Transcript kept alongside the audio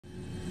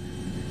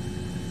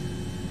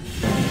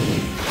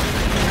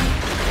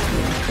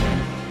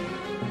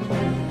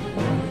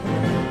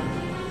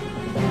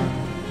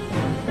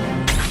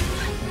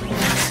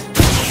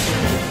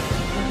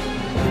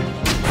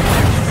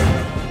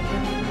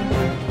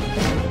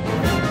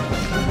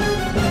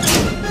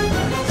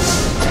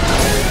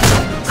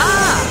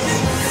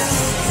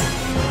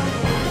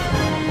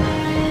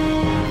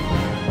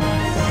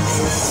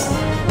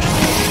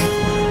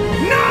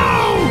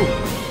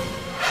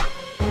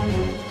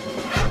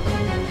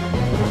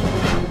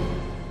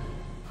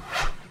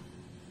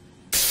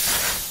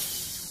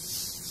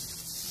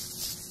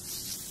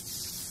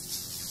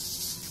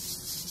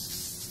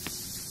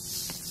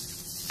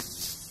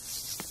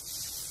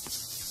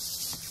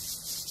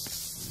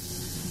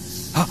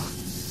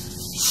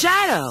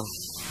Shadow!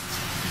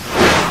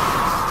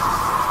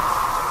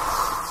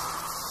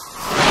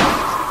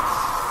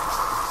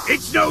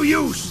 It's no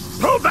use!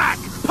 Pull back!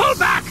 Pull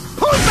back!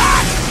 Pull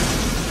back!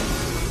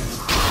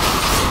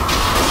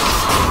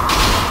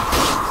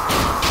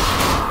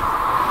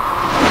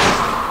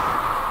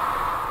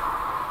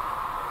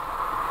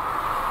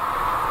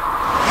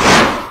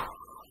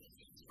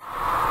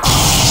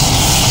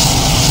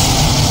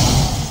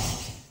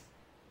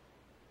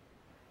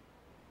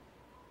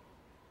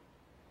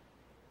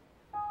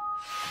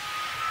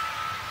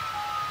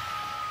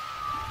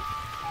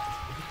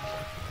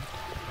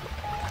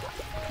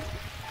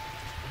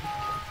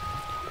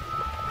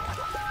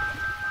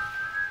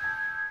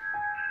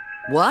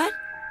 What?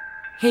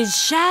 His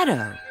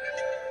shadow.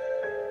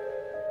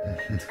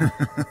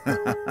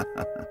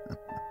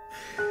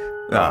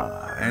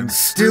 And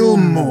still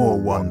more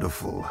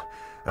wonderful.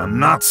 A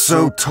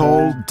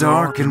not-so-tall,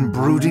 dark, and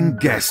brooding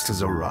guest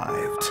has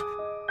arrived.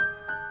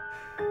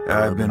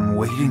 I've been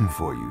waiting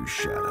for you,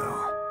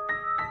 Shadow.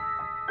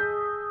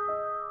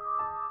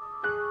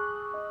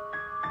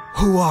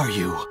 Who are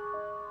you?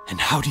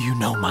 And how do you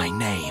know my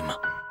name?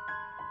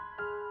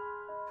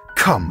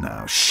 Come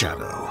now,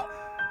 Shadow.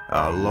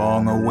 A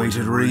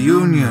long-awaited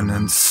reunion,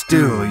 and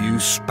still you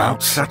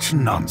spout such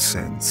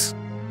nonsense.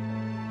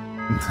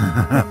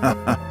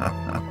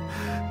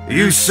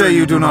 You say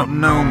you do not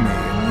know me,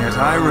 and yet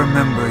I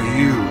remember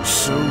you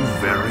so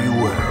very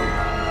well.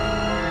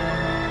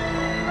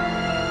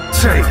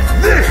 Take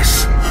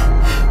this!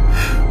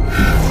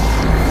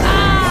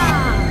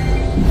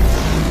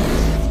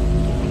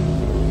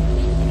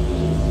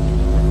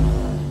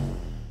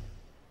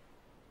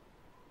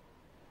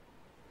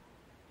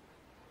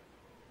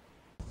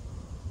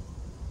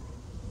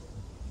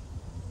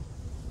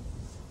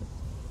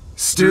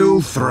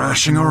 Still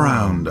thrashing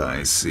around,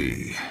 I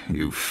see,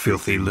 you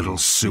filthy little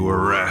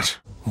sewer rat.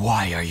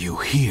 Why are you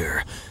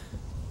here?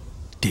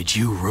 Did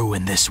you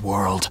ruin this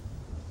world?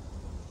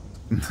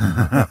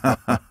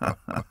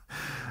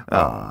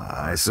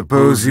 I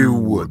suppose you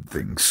would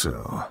think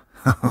so.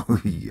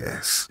 Oh,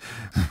 yes.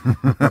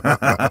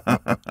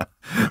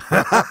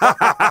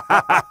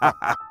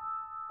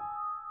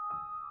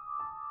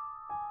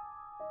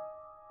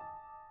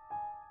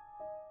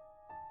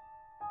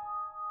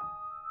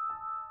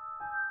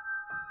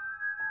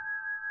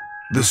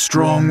 The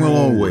strong will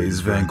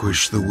always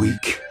vanquish the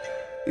weak.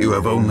 You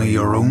have only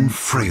your own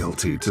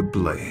frailty to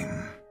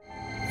blame.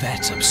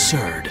 That's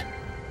absurd.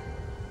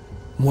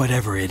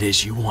 Whatever it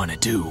is you want to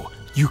do,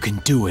 you can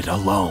do it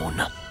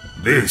alone.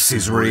 This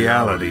is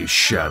reality,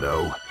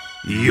 Shadow.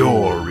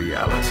 Your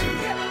reality.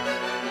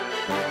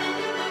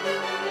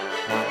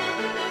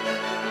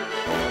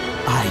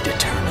 I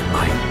determine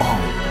my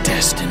own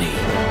destiny.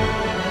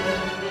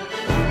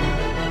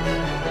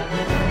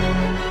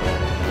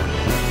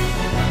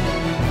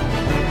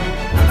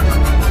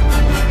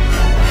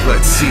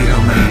 Let's see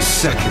how many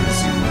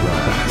seconds you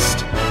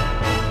last.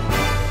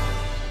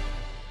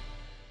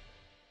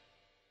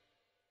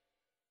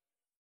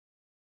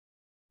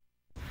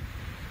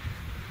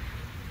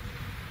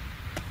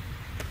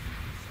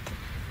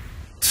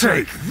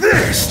 Take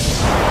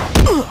this!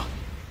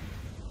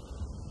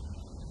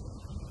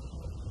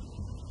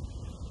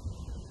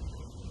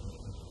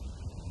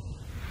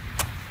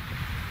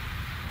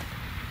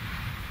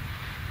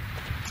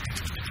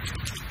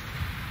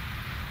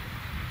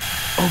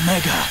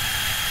 Omega!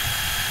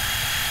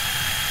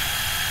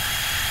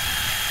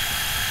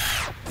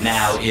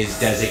 Now is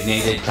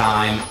designated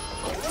time.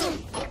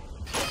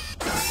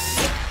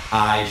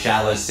 I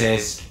shall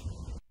assist.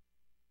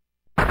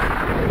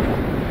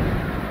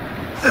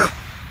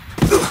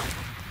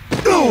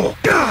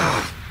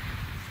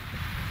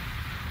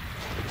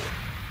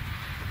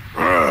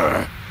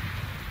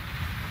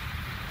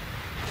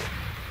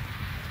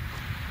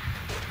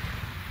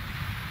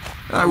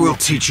 I will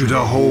teach you to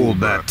hold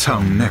that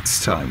tongue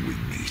next time we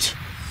meet.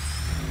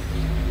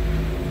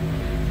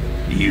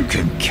 You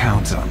can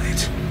count on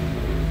it.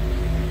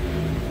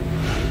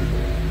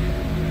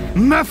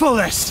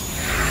 Mephiles!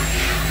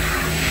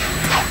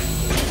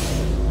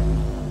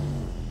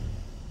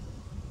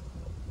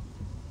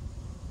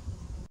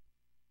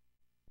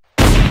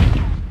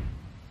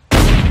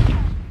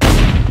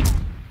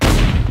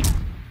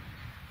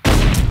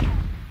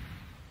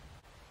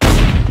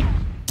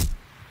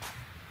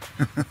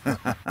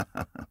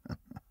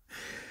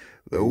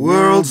 The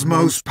world's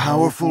most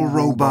powerful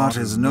robot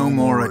is no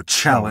more a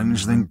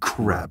challenge than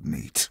crab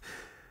meat.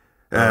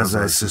 As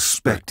I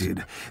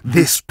suspected,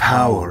 this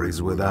power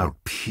is without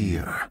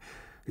peer.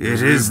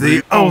 It is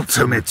the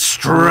ultimate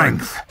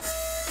strength.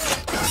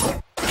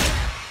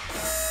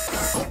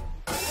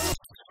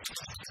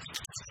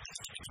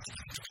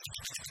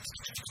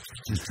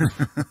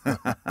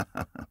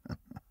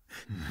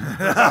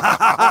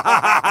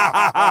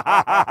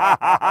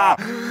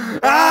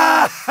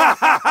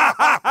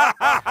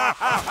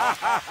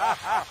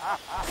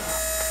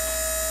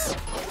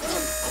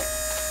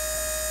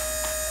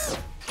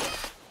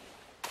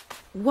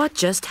 What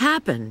just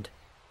happened?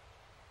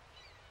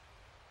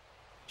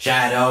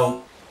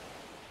 Shadow.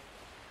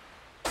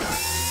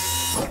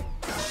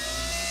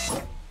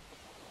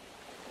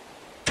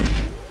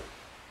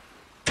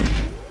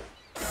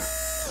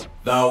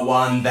 The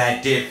one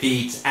that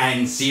defeats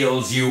and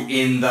seals you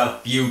in the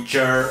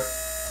future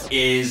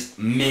is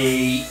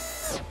me.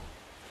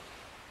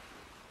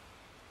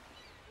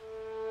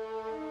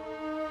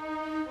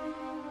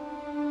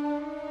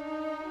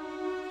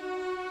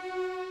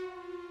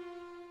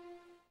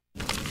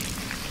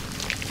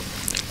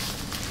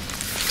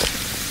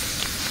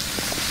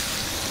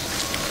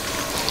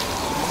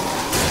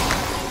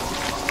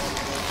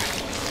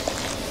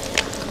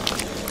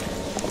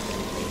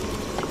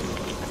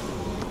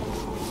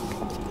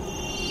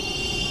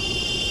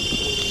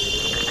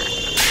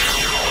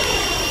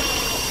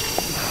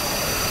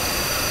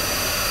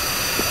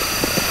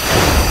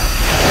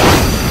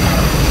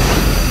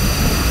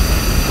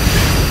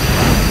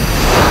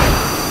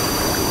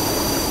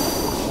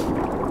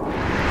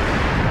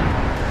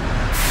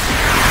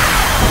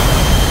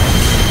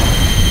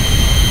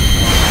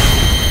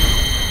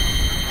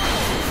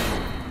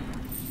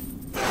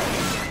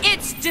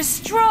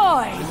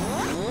 Destroyed!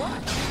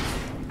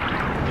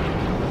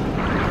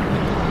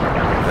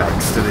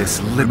 Thanks to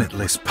this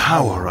limitless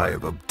power I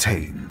have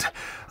obtained,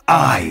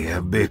 I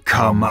have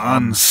become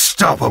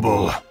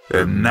unstoppable.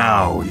 And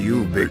now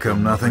you've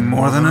become nothing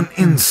more than an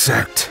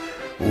insect,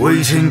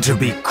 waiting to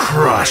be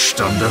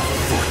crushed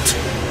underfoot.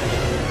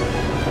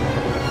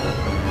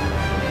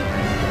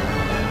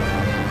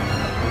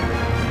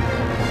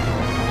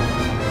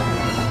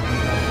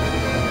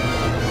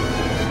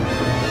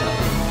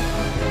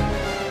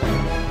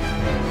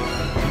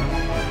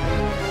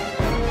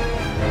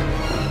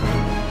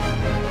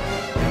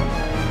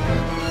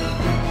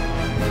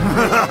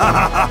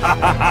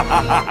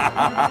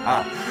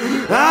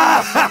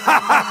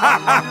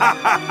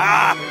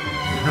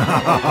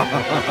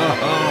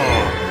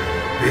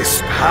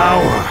 This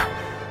power,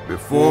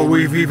 before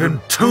we've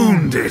even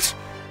tuned it,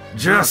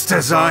 just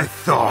as I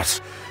thought,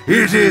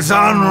 it is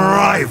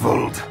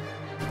unrivaled.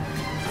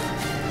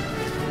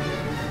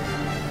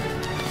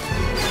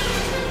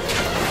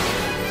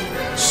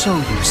 So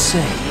you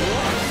say.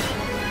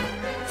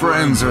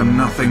 Friends are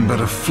nothing but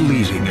a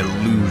fleeting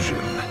illusion.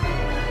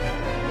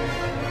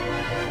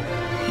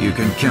 You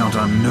can count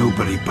on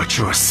nobody but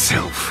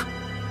yourself.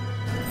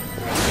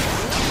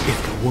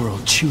 If the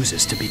world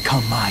chooses to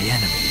become my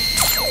enemy,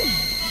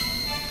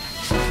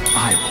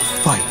 I will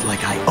fight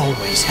like I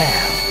always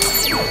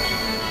have.